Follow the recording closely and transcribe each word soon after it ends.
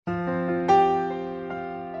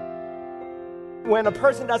when a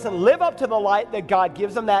person doesn't live up to the light that God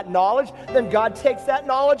gives them, that knowledge, then God takes that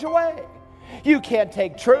knowledge away. You can't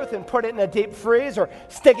take truth and put it in a deep freeze or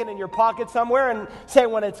stick it in your pocket somewhere and say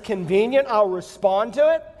when it's convenient, I'll respond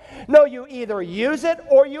to it. No, you either use it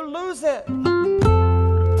or you lose it.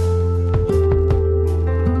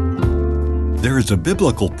 There is a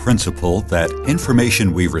biblical principle that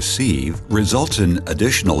information we receive results in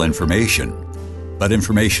additional information, but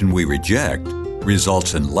information we reject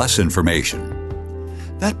results in less information.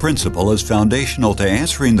 That principle is foundational to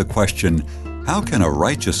answering the question, how can a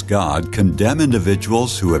righteous God condemn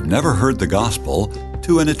individuals who have never heard the gospel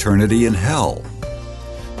to an eternity in hell?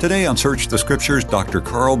 Today on Search the Scriptures, Dr.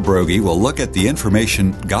 Carl Broggi will look at the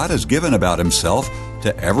information God has given about himself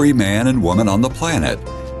to every man and woman on the planet,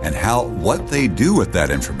 and how what they do with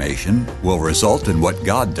that information will result in what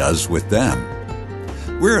God does with them.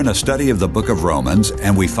 We're in a study of the book of Romans,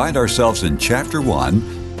 and we find ourselves in chapter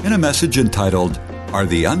 1 in a message entitled, Are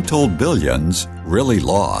the Untold Billions Really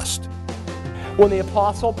Lost? When the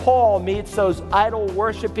Apostle Paul meets those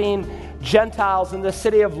idol-worshiping Gentiles in the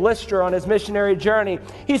city of Lystra on his missionary journey,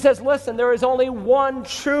 he says, listen, there is only one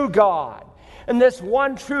true God. And this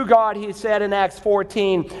one true God, he said in Acts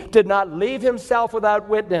 14, did not leave himself without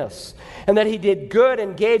witness, and that he did good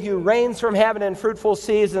and gave you rains from heaven and fruitful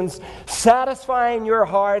seasons, satisfying your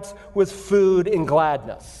hearts with food and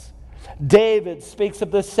gladness. David speaks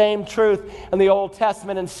of the same truth in the Old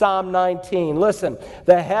Testament in Psalm 19. Listen,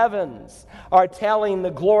 the heavens are telling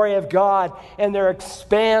the glory of God, and their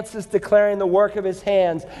expanse is declaring the work of his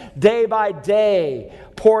hands. Day by day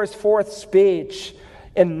pours forth speech,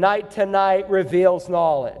 and night to night reveals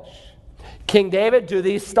knowledge. King David, do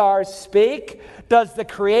these stars speak? Does the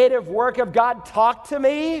creative work of God talk to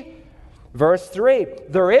me? Verse 3,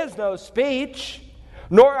 there is no speech,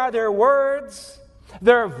 nor are there words.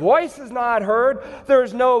 Their voice is not heard. There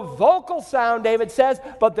is no vocal sound, David says,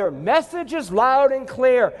 but their message is loud and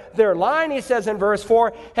clear. Their line, he says in verse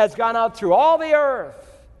 4, has gone out through all the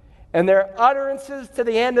earth, and their utterances to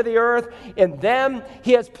the end of the earth. In them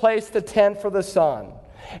he has placed a tent for the sun.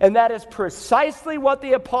 And that is precisely what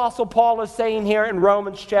the Apostle Paul is saying here in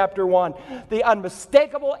Romans chapter 1. The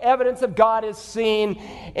unmistakable evidence of God is seen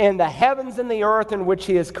in the heavens and the earth in which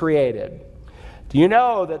he has created. Do you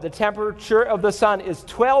know that the temperature of the sun is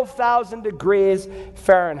 12,000 degrees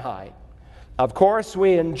Fahrenheit? Of course,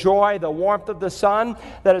 we enjoy the warmth of the sun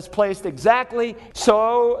that is placed exactly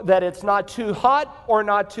so that it's not too hot or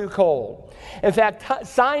not too cold. In fact,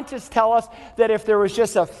 scientists tell us that if there was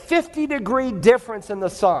just a 50-degree difference in the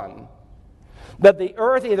sun, that the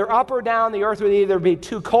earth, either up or down, the earth would either be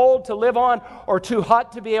too cold to live on or too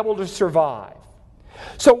hot to be able to survive.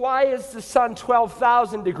 So why is the sun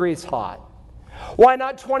 12,000 degrees hot? Why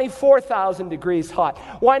not 24,000 degrees hot?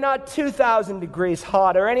 Why not 2,000 degrees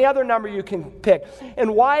hot, or any other number you can pick?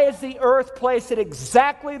 And why is the earth placed at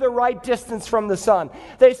exactly the right distance from the sun?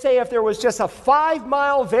 They say if there was just a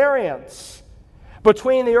 5-mile variance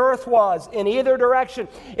between the earth was in either direction,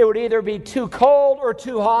 it would either be too cold or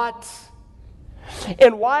too hot.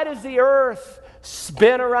 And why does the earth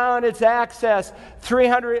spin around its axis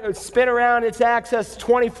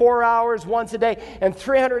 24 hours once a day and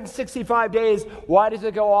 365 days? Why does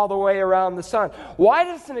it go all the way around the sun? Why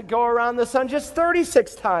doesn't it go around the sun just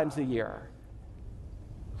 36 times a year?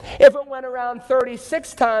 If it went around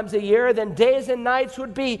 36 times a year, then days and nights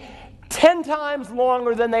would be 10 times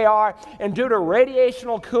longer than they are, and due to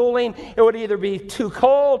radiational cooling, it would either be too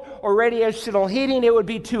cold, or radiational heating, it would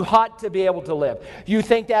be too hot to be able to live. You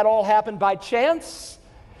think that all happened by chance?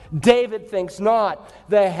 David thinks not.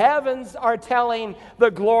 The heavens are telling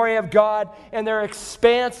the glory of God, and their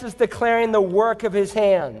expanse is declaring the work of his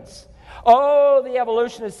hands. Oh, the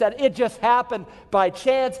evolutionist said it just happened by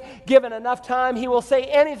chance. Given enough time, he will say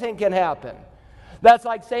anything can happen. That's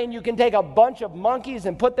like saying you can take a bunch of monkeys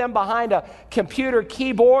and put them behind a computer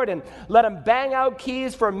keyboard and let them bang out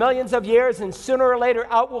keys for millions of years, and sooner or later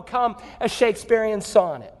out will come a Shakespearean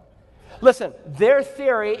sonnet. Listen, their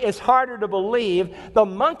theory is harder to believe. The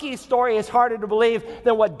monkey story is harder to believe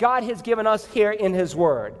than what God has given us here in his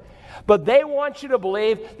word. But they want you to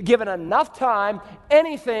believe, given enough time,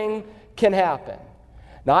 anything can happen.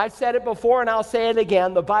 Now, I've said it before and I'll say it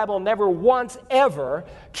again. The Bible never once ever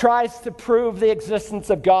tries to prove the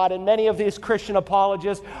existence of God, and many of these Christian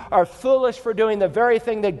apologists are foolish for doing the very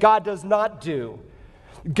thing that God does not do.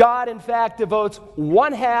 God, in fact, devotes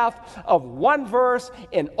 1/2 of one verse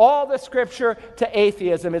in all the Scripture to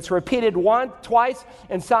atheism. It's repeated twice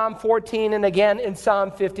in Psalm 14 and again in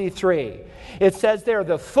Psalm 53. It says there,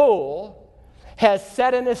 the fool has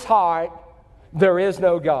said in his heart, there is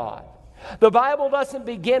no God. The Bible doesn't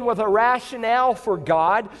begin with a rationale for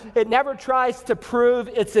God. It never tries to prove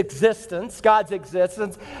its existence, God's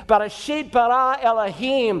existence. Bereshit bara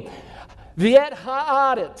Elohim, v'et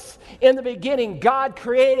ha'aretz. In the beginning, God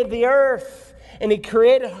created the earth, and He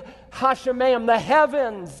created Hashemayim, the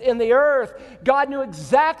heavens and the earth. God knew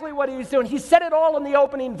exactly what He was doing. He said it all in the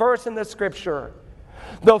opening verse in the Scripture.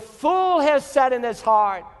 The fool has said in his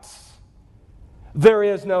heart, there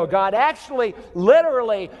is no God. Actually,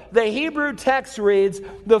 literally, the Hebrew text reads,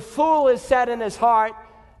 the fool has said in his heart,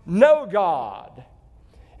 no God.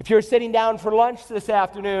 If you're sitting down for lunch this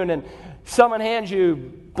afternoon and someone hands you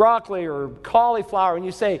broccoli or cauliflower and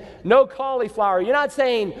you say, no cauliflower, you're not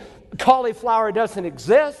saying cauliflower doesn't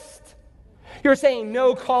exist. You're saying,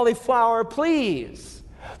 no cauliflower, please.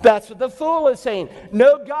 That's what the fool is saying.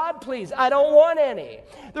 No God, please. I don't want any.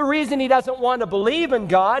 The reason he doesn't want to believe in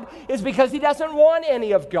God is because he doesn't want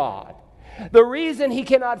any of God. The reason he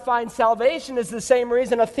cannot find salvation is the same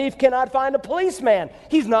reason a thief cannot find a policeman.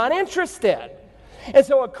 He's not interested. And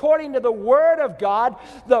so according to the Word of God,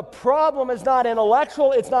 the problem is not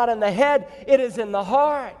intellectual, it's not in the head, it is in the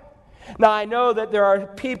heart. Now, I know that there are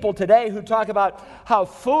people today who talk about how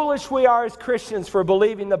foolish we are as Christians for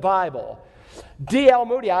believing the Bible. D.L.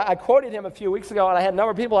 Moody, I quoted him a few weeks ago, and I had a number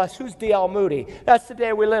of people ask, who's D.L. Moody? That's the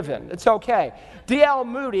day we live in. It's okay. D.L.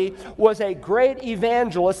 Moody was a great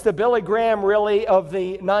evangelist, the Billy Graham, really, of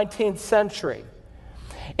the 19th century.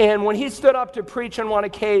 And when he stood up to preach on one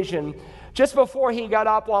occasion, just before he got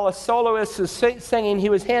up while a soloist was singing, he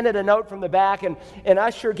was handed a note from the back, and an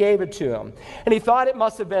usher gave it to him. And he thought it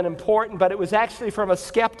must have been important, but it was actually from a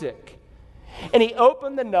skeptic. And he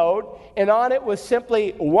opened the note, and on it was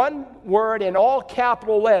simply one word in all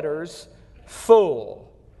capital letters,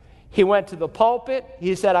 fool. He went to the pulpit.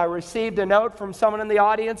 He said, I received a note from someone in the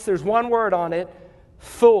audience. There's one word on it,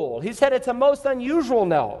 fool. He said it's a most unusual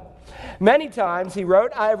note. Many times, he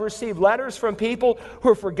wrote, I have received letters from people who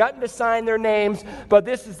have forgotten to sign their names, but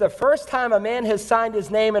this is the first time a man has signed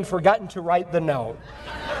his name and forgotten to write the note.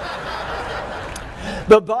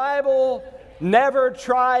 The Bible never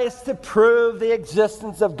tries to prove the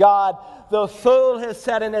existence of God. The fool has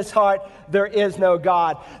said in his heart, there is no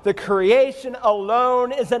God. The creation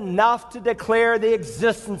alone is enough to declare the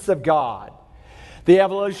existence of God. The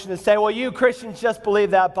evolutionists say, well, you Christians just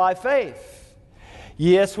believe that by faith.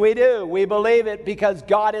 Yes, we do. We believe it because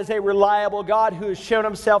God is a reliable God who has shown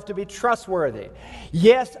himself to be trustworthy.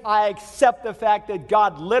 Yes, I accept the fact that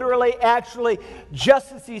God literally, actually,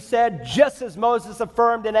 just as he said, just as Moses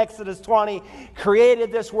affirmed in Exodus 20,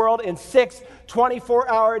 created this world in 6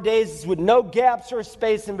 24-hour days with no gaps or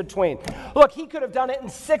space in between. Look, he could have done it in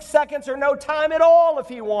 6 seconds or no time at all if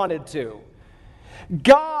he wanted to.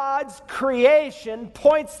 God's creation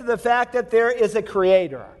points to the fact that there is a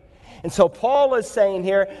creator. And so Paul is saying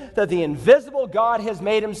here that the invisible God has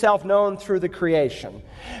made himself known through the creation.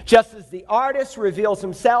 Just as the artist reveals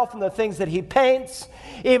himself in the things that he paints,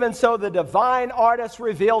 even so the divine artist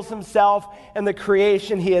reveals himself in the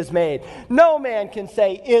creation he has made. No man can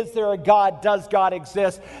say, is there a God? Does God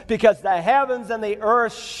exist? Because the heavens and the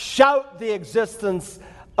earth shout the existence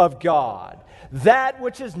of God. That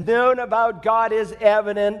which is known about God is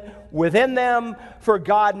evident within them, for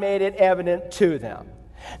God made it evident to them.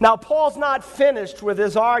 Now, Paul's not finished with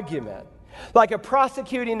his argument. Like a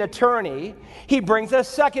prosecuting attorney, he brings a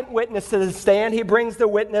second witness to the stand. He brings the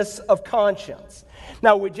witness of conscience.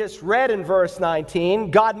 Now, we just read in verse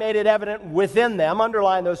 19, God made it evident within them.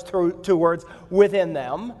 Underline those two words, within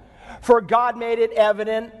them. For God made it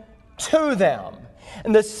evident to them.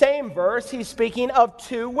 In the same verse, he's speaking of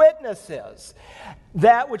two witnesses.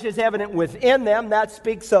 That which is evident within them, that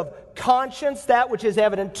speaks of conscience. That which is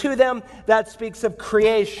evident to them, that speaks of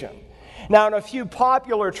creation. Now, in a few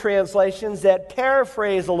popular translations that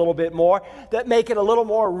paraphrase a little bit more, that make it a little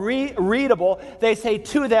more readable, they say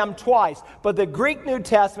to them twice. But the Greek New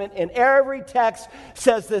Testament in every text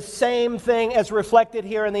says the same thing as reflected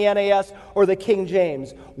here in the NAS or the King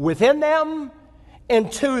James. Within them and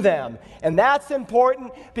to them. And that's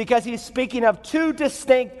important because he's speaking of two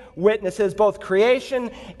distinct witnesses, both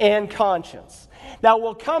creation and conscience. Now,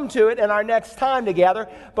 we'll come to it in our next time together,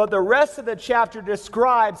 but the rest of the chapter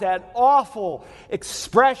describes that awful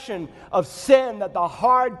expression of sin that the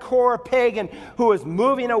hardcore pagan who is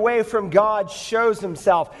moving away from God shows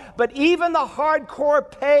himself. But even the hardcore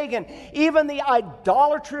pagan, even the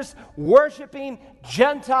idolatrous, worshiping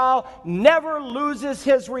Gentile never loses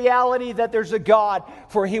his reality that there's a God,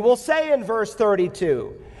 for he will say in verse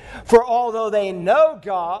 32, for although they know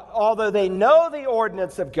God, although they know the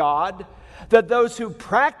ordinance of God, that those who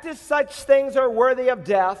practice such things are worthy of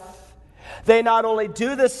death, They not only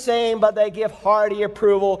do the same, but they give hearty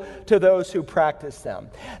approval to those who practice them.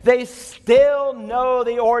 They still know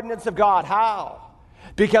the ordinance of God. How?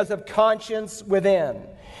 Because of conscience within.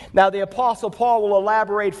 Now, the Apostle Paul will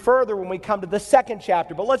elaborate further when we come to the second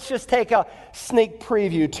chapter, but let's just take a sneak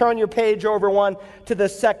preview. Turn your page over one to the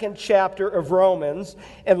second chapter of Romans,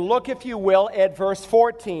 and look, if you will, at verse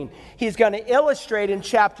 14. He's going to illustrate in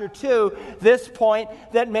chapter 2 this point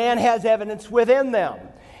that man has evidence within them.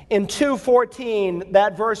 In 2:14,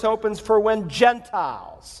 that verse opens for when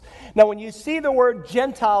Gentiles. Now, when you see the word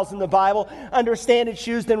Gentiles in the Bible, understand it's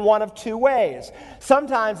used in one of two ways.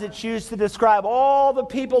 Sometimes it's used to describe all the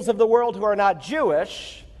peoples of the world who are not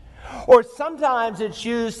Jewish, or sometimes it's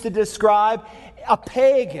used to describe a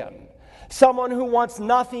pagan, someone who wants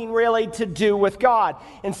nothing really to do with God.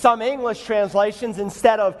 In some English translations,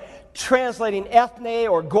 instead of translating ethne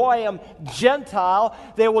or goyim, Gentile,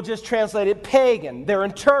 they will just translate it pagan. They're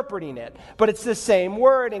interpreting it, but it's the same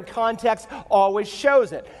word, and context always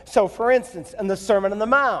shows it. So, for instance, in the Sermon on the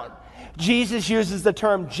Mount, Jesus uses the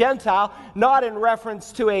term Gentile not in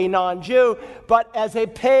reference to a non-Jew, but as a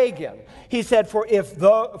pagan. He said, for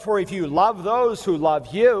if you love those who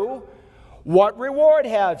love you, what reward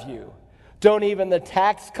have you? Don't even the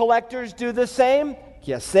tax collectors do the same?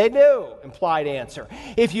 Yes, they do. Implied answer.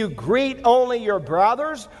 If you greet only your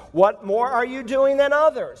brothers, what more are you doing than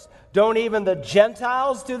others? Don't even the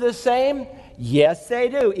Gentiles do the same? Yes, they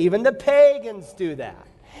do. Even the pagans do that.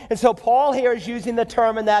 And so Paul here is using the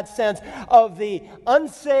term in that sense of the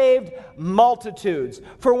unsaved multitudes.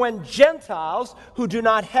 For when Gentiles who do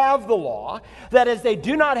not have the law, that is, they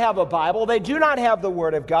do not have a Bible, they do not have the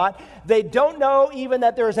Word of God, they don't know even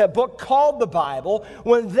that there's a book called the Bible,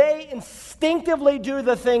 when they instinctively do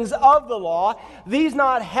the things of the law, these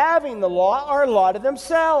not having the law are law to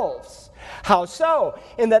themselves. How so?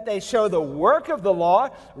 In that they show the work of the law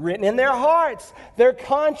written in their hearts, their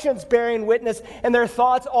conscience bearing witness, and their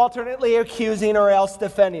thoughts alternately accusing or else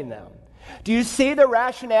defending them. Do you see the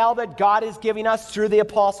rationale that God is giving us through the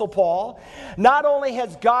Apostle Paul? Not only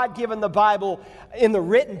has God given the Bible in the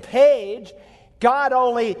written page, God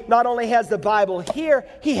not only has the Bible here,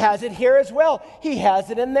 He has it here as well. He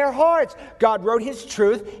has it in their hearts. God wrote His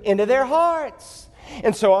truth into their hearts.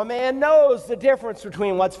 And so a man knows the difference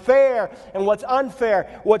between what's fair and what's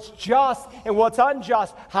unfair, what's just and what's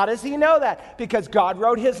unjust. How does he know that? Because God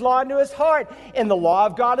wrote His law into his heart. And the law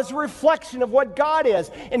of God is a reflection of what God is.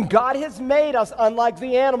 And God has made us, unlike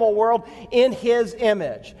the animal world, in His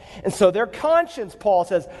image. And so their conscience, Paul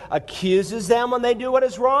says, accuses them when they do what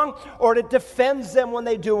is wrong, or it defends them when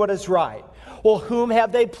they do what is right. Well, whom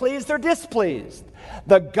have they pleased or displeased?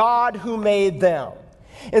 The God who made them.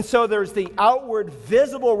 And so there's the outward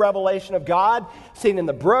visible revelation of God seen in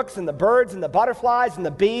the brooks and the birds and the butterflies and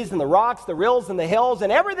the bees and the rocks, the rills and the hills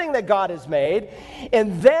and everything that God has made.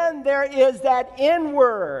 And then there is that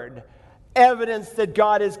inward evidence that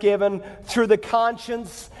God has given through the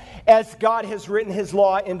conscience as God has written His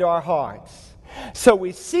law into our hearts. So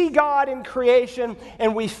we see God in creation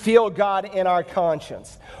and we feel God in our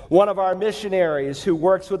conscience. One of our missionaries who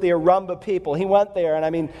works with the Arumba people, he went there,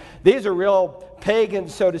 and these are real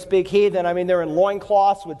pagans, so to speak, heathen. They're in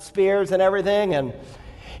loincloths with spears and everything. And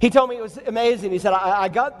he told me it was amazing. He said, I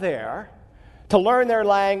got there to learn their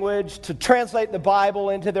language, to translate the Bible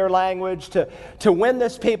into their language, to win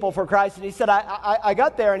this people for Christ. And he said, I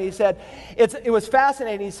got there, and he said, it was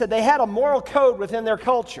fascinating. He said they had a moral code within their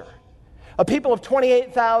culture. A people of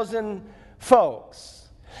 28,000 folks.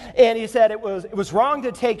 And he said it was wrong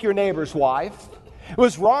to take your neighbor's wife. It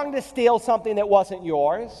was wrong to steal something that wasn't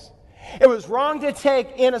yours. It was wrong to take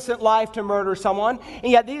innocent life to murder someone.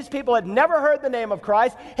 And yet these people had never heard the name of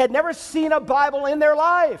Christ, had never seen a Bible in their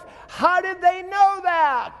life. How did they know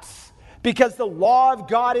that? Because the law of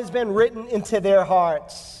God has been written into their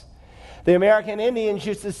hearts. The American Indians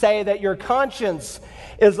used to say that your conscience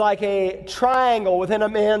is like a triangle within a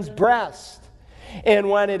man's breast. And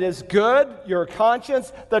when it is good, your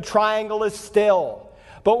conscience, the triangle is still.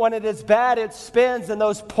 But when it is bad, it spins, and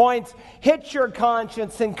those points hit your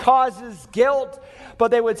conscience and causes guilt.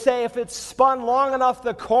 But they would say if it spun long enough,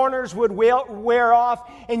 the corners would wear off,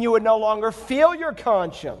 and you would no longer feel your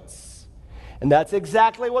conscience. And that's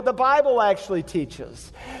exactly what the Bible actually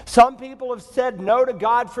teaches. Some people have said no to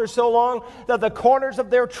God for so long that the corners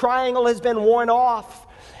of their triangle has been worn off.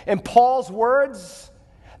 In Paul's words,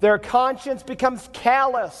 their conscience becomes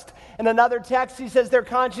calloused. In another text, he says their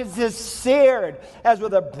conscience is seared as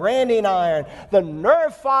with a branding iron. The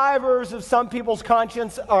nerve fibers of some people's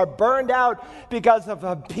conscience are burned out because of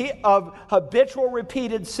habitual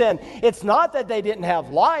repeated sin. It's not that they didn't have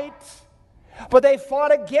light, but they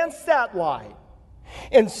fought against that light.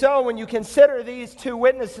 And so when you consider these two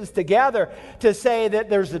witnesses together to say that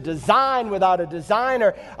there's a design without a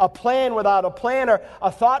designer, a plan without a planner,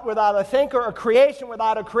 a thought without a thinker, a creation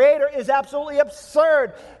without a creator is absolutely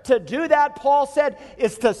absurd. To do that, Paul said,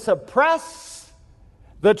 is to suppress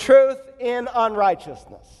the truth in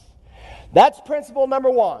unrighteousness. That's principle number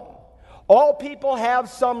one. All people have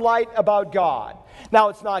some light about God. Now,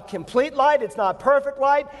 it's not complete light, it's not perfect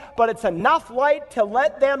light, but it's enough light to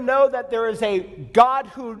let them know that there is a God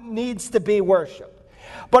who needs to be worshiped.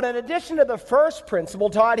 But in addition to the first principle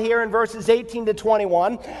taught here in verses 18 to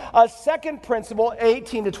 21, a second principle,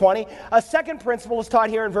 18 to 20, a second principle is taught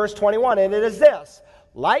here in verse 21, and it is this: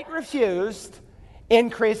 light refused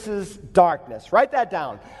increases darkness. Write that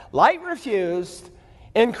down. Light refused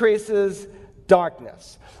increases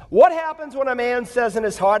darkness. What happens when a man says in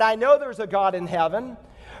his heart, I know there's a God in heaven,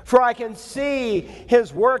 for I can see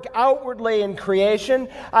his work outwardly in creation.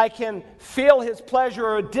 I can feel his pleasure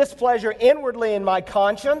or displeasure inwardly in my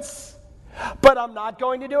conscience, but I'm not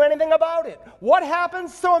going to do anything about it. What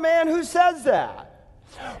happens to a man who says that?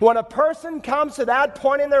 When a person comes to that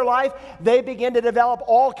point in their life, they begin to develop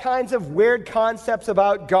all kinds of weird concepts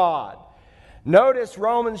about God. Notice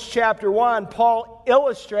Romans chapter 1, Paul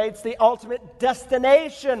illustrates the ultimate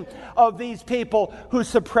destination of these people who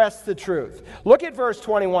suppress the truth. Look at verse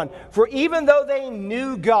 21. For even though they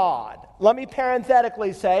knew God, let me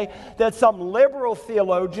parenthetically say that some liberal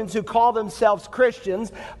theologians who call themselves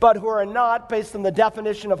Christians, but who are not based on the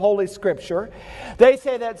definition of Holy Scripture, they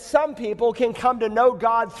say that some people can come to know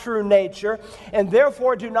God through nature and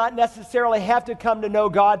therefore do not necessarily have to come to know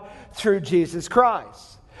God through Jesus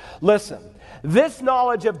Christ. Listen. This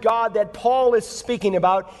knowledge of God that Paul is speaking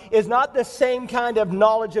about is not the same kind of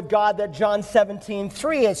knowledge of God that John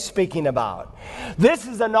 17:3 is speaking about. This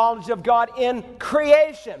is a knowledge of God in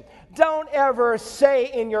creation. Don't ever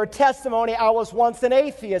say in your testimony, I was once an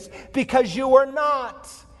atheist, because you were not.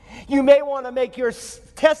 You may want to make your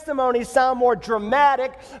testimony sound more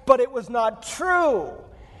dramatic, but it was not true.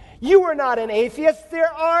 You are not an atheist.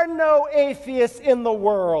 There are no atheists in the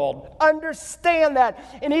world. Understand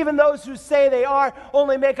that. And even those who say they are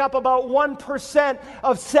only make up about 1%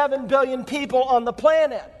 of 7 billion people on the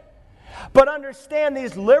planet. But understand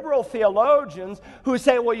these liberal theologians who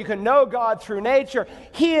say, well, you can know God through nature.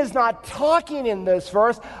 He is not talking in this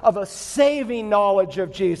verse of a saving knowledge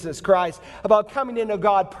of Jesus Christ, about coming to know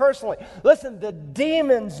God personally. Listen, the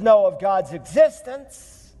demons know of God's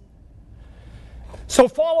existence. So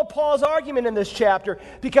follow Paul's argument in this chapter,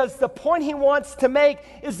 because the point he wants to make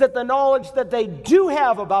is that the knowledge that they do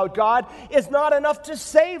have about God is not enough to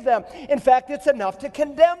save them. In fact, it's enough to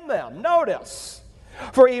condemn them. Notice,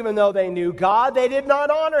 for even though they knew God, they did not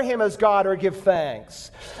honor him as God or give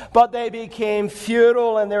thanks. But they became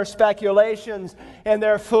futile in their speculations, and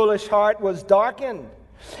their foolish heart was darkened.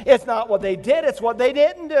 It's not what they did, it's what they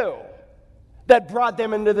didn't do that brought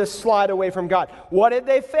them into this slide away from God. What did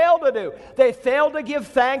they fail to do? They failed to give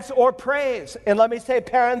thanks or praise. And let me say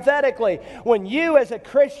parenthetically, when you as a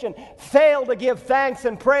Christian fail to give thanks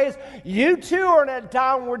and praise, you too are in a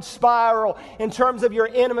downward spiral in terms of your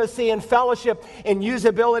intimacy and fellowship and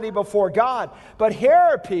usability before God. But here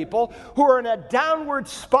are people who are in a downward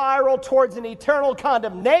spiral towards an eternal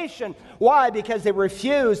condemnation. Why? Because they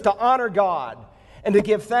refuse to honor God and to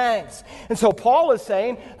give thanks. And so Paul is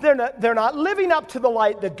saying they're not living up to the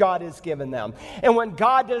light that God has given them. And when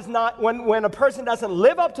God does not, when a person doesn't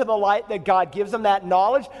live up to the light that God gives them, that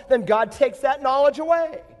knowledge, then God takes that knowledge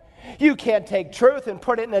away. You can't take truth and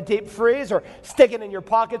put it in a deep freeze or stick it in your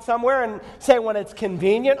pocket somewhere and say, when it's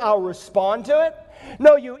convenient, I'll respond to it.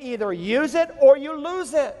 No, you either use it or you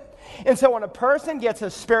lose it. And so when a person gets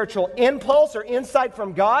a spiritual impulse or insight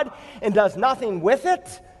from God and does nothing with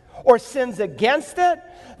it, or sins against it,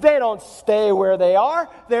 they don't stay where they are.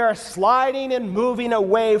 They're sliding and moving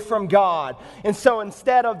away from God. And so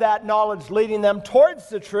instead of that knowledge leading them towards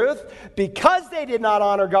the truth, because they did not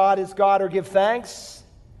honor God as God or give thanks,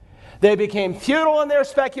 they became futile in their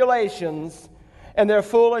speculations, and their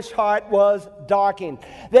foolish heart was darkened.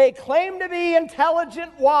 They claim to be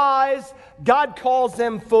intelligent, wise. God calls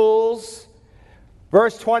them fools.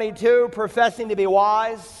 Verse 22, professing to be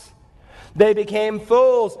wise, they became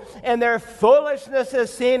fools, and their foolishness is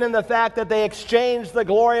seen in the fact that they exchanged the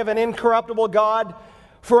glory of an incorruptible God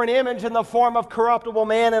for an image in the form of corruptible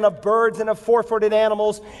man and of birds and of four-footed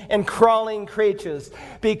animals and crawling creatures.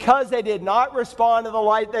 Because they did not respond to the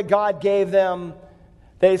light that God gave them,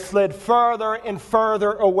 they slid further and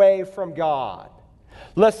further away from God.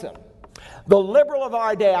 Listen, the liberal of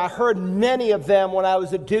our day, I heard many of them when I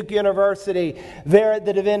was at Duke University there at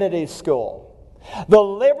the Divinity School. The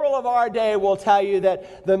liberal of our day will tell you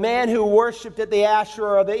that the man who worshipped at the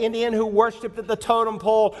Asherah, or the Indian who worshipped at the totem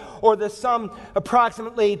pole, or the some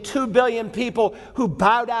approximately 2 billion people who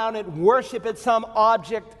bow down and worship at some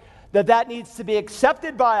object, that needs to be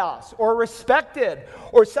accepted by us or respected.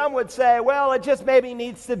 Or some would say, well, it just maybe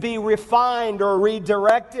needs to be refined or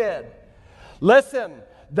redirected. Listen,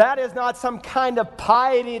 that is not some kind of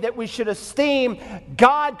piety that we should esteem.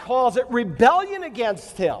 God calls it rebellion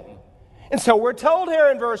against Him. And so we're told here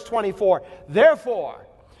in verse 24, therefore,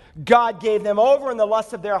 God gave them over in the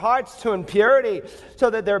lust of their hearts to impurity, so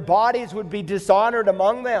that their bodies would be dishonored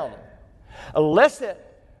among them. Illicit,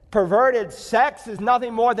 perverted sex is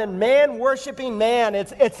nothing more than man worshiping man.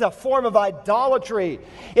 It's a form of idolatry.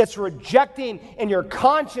 It's rejecting in your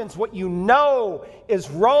conscience what you know is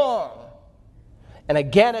wrong. And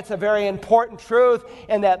again, it's a very important truth,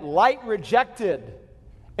 and that light rejected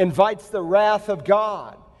invites the wrath of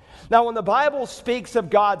God. Now, when the Bible speaks of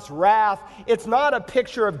God's wrath, it's not a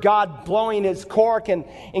picture of God blowing His cork and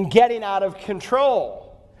getting out of control.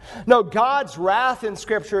 No, God's wrath in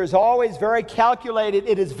Scripture is always very calculated.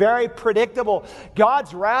 It is very predictable.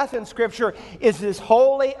 God's wrath in Scripture is His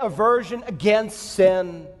holy aversion against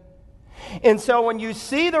sin. And so when you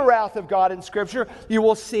see the wrath of God in Scripture, you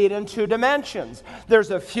will see it in two dimensions.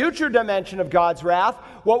 There's a future dimension of God's wrath,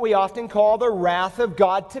 what we often call the wrath of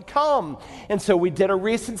God to come. And so we did a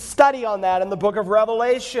recent study on that in the book of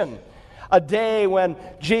Revelation. A day when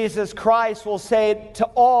Jesus Christ will say to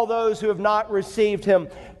all those who have not received Him,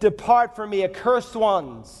 "Depart from me, accursed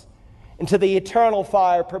ones, into the eternal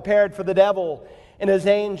fire prepared for the devil and his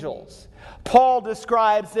angels." Paul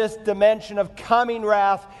describes this dimension of coming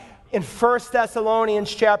wrath in 1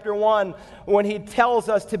 Thessalonians chapter 1, when he tells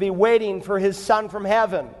us to be waiting for His Son from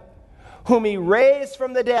heaven, whom He raised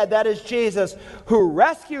from the dead, that is Jesus, who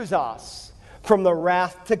rescues us from the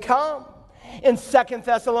wrath to come. In 2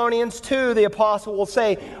 Thessalonians 2, the apostle will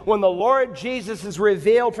say, when the Lord Jesus is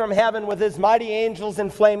revealed from heaven with His mighty angels in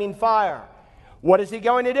flaming fire, what is He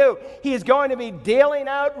going to do? He is going to be dealing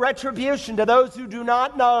out retribution to those who do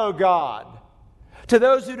not know God, to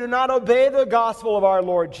those who do not obey the gospel of our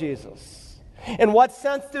Lord Jesus. In what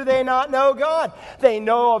sense do they not know God? They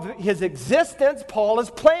know of His existence. Paul is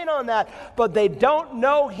playing on that. But they don't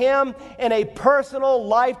know Him in a personal,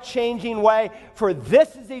 life-changing way. For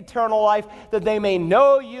this is eternal life, that they may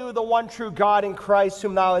know You, the one true God, in Christ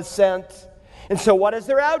whom Thou hast sent. And so what is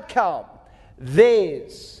their outcome?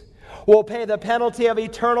 These will pay the penalty of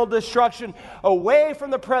eternal destruction away from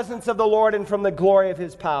the presence of the Lord and from the glory of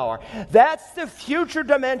His power. That's the future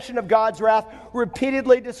dimension of God's wrath,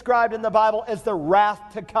 repeatedly described in the Bible as the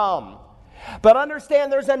wrath to come. But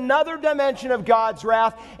understand, there's another dimension of God's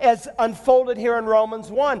wrath as unfolded here in Romans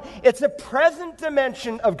 1. It's a present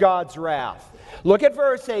dimension of God's wrath. Look at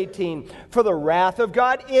verse 18. For the wrath of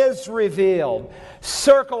God is revealed.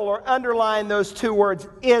 Circle or underline those two words,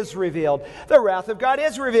 is revealed. The wrath of God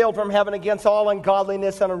is revealed from heaven against all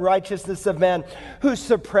ungodliness and unrighteousness of men who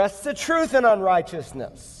suppress the truth in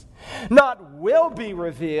unrighteousness. Not will be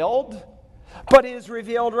revealed, but is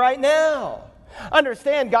revealed right now.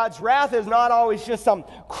 Understand, God's wrath is not always just some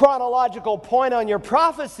chronological point on your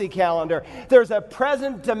prophecy calendar. There's a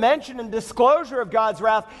present dimension and disclosure of God's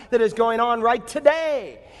wrath that is going on right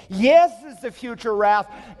today. Yes, there's the future wrath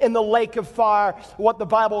in the lake of fire, what the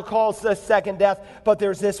Bible calls the second death, but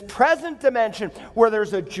there's this present dimension where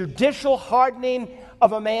there's a judicial hardening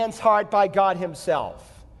of a man's heart by God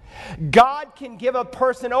Himself. God can give a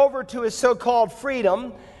person over to His so-called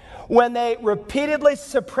freedom. When they repeatedly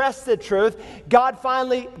suppress the truth, God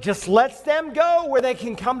finally just lets them go, where they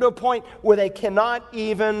can come to a point where they cannot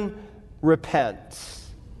even repent.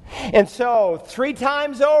 And so, 3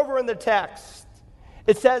 times over in the text,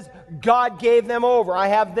 it says, God gave them over. I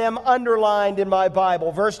have them underlined in my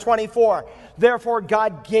Bible. Verse 24, therefore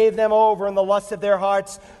God gave them over in the lust of their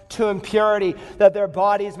hearts to impurity, that their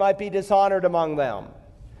bodies might be dishonored among them.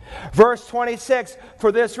 Verse 26,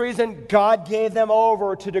 for this reason God gave them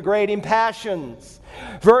over to degrading passions.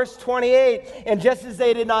 Verse 28, and just as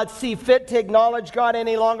they did not see fit to acknowledge God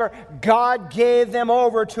any longer, God gave them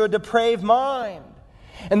over to a depraved mind.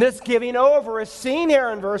 And this giving over is seen here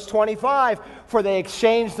in verse 25, for they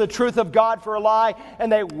exchanged the truth of God for a lie,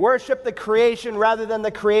 and they worship the creation rather than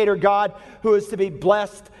the Creator God, who is to be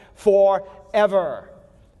blessed forever.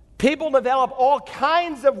 People develop all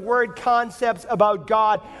kinds of word concepts about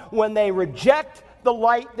God when they reject the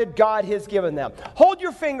light that God has given them. Hold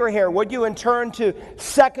your finger here, would you, and turn to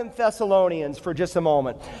 2 Thessalonians for just a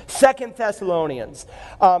moment. 2 Thessalonians.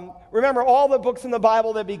 Remember, all the books in the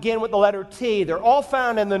Bible that begin with the letter T, they're all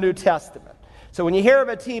found in the New Testament. So when you hear of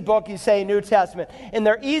a T book, you say New Testament. And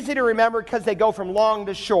they're easy to remember because they go from long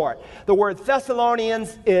to short. The word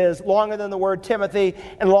Thessalonians is longer than the word Timothy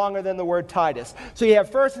and longer than the word Titus. So you have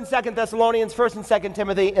 1st and 2nd Thessalonians, 1st and 2nd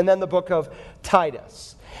Timothy, and then the book of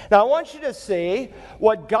Titus. Now I want you to see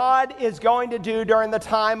what God is going to do during the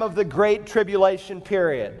time of the Great Tribulation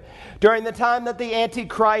period, during the time that the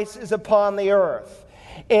Antichrist is upon the earth.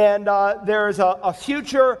 And there's a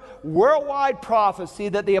future worldwide prophecy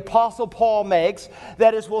that the Apostle Paul makes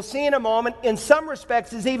that, as we'll see in a moment, in some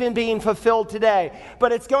respects is even being fulfilled today.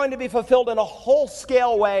 But it's going to be fulfilled in a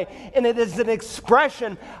whole-scale way, and it is an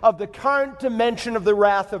expression of the current dimension of the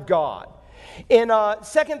wrath of God. In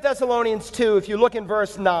 2 Thessalonians 2, if you look in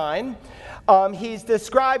verse 9, he's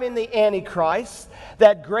describing the Antichrist,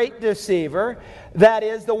 that great deceiver, that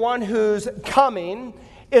is the one whose coming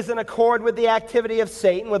is in accord with the activity of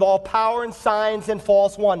Satan, with all power and signs and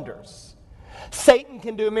false wonders. Satan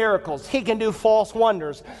can do miracles. He can do false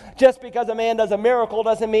wonders. Just because a man does a miracle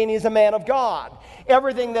doesn't mean he's a man of God.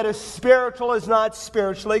 Everything that is spiritual is not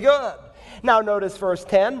spiritually good. Now notice verse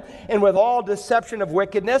 10, and with all deception of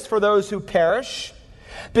wickedness for those who perish,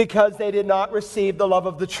 because they did not receive the love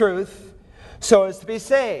of the truth, so as to be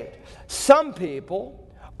saved. Some people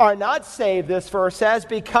are not saved, this verse says,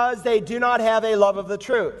 because they do not have a love of the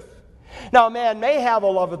truth. Now, a man may have a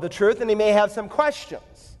love of the truth, and he may have some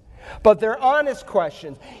questions, but they're honest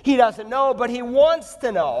questions. He doesn't know, but he wants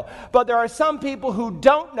to know. But there are some people who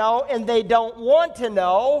don't know, and they don't want to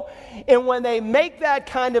know, and when they make that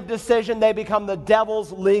kind of decision, they become the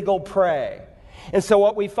devil's legal prey. And so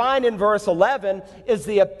what we find in verse 11 is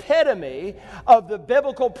the epitome of the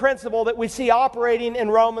biblical principle that we see operating in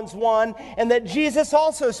Romans 1 and that Jesus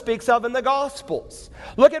also speaks of in the Gospels.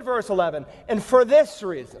 Look at verse 11. And for this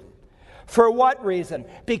reason. For what reason?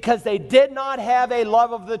 Because they did not have a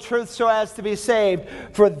love of the truth so as to be saved.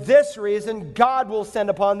 For this reason, God will send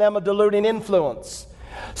upon them a deluding influence,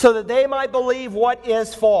 so that they might believe what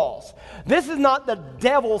is false. This is not the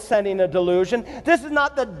devil sending a delusion. This is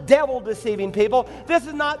not the devil deceiving people. This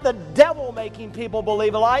is not the devil making people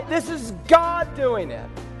believe a lie. This is God doing it.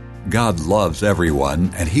 God loves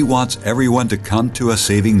everyone, and He wants everyone to come to a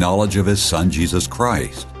saving knowledge of His Son, Jesus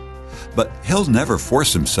Christ. But He'll never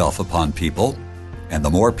force Himself upon people, and the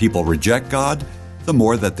more people reject God, the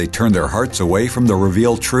more that they turn their hearts away from the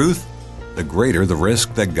revealed truth, the greater the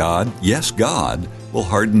risk that God, yes, God, will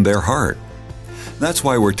harden their heart. That's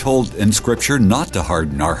why we're told in Scripture not to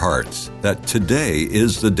harden our hearts, that today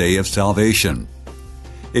is the day of salvation.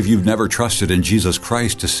 If you've never trusted in Jesus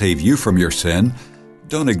Christ to save you from your sin,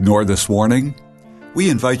 don't ignore this warning. We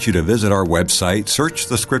invite you to visit our website,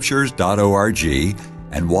 searchthescriptures.org,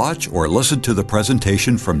 and watch or listen to the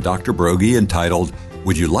presentation from Dr. Broggi entitled,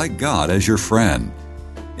 Would You Like God as Your Friend?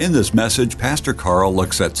 In this message, Pastor Carl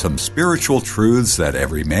looks at some spiritual truths that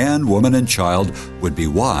every man, woman, and child would be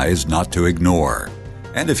wise not to ignore.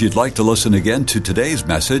 And if you'd like to listen again to today's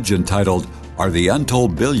message entitled, Are the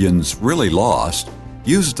Untold Billions Really Lost?,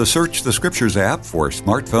 use the Search the Scriptures app for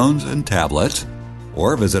smartphones and tablets,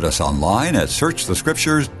 or visit us online at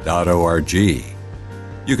searchthescriptures.org.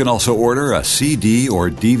 You can also order a CD or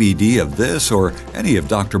DVD of this or any of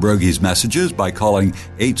Dr. Broggi's messages by calling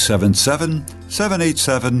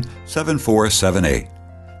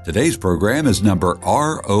 877-787-7478. Today's program is number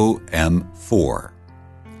ROM4.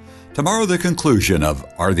 Tomorrow, the conclusion of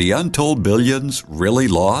Are the Untold Billions Really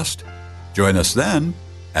Lost? Join us then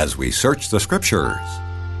as we search the Scriptures.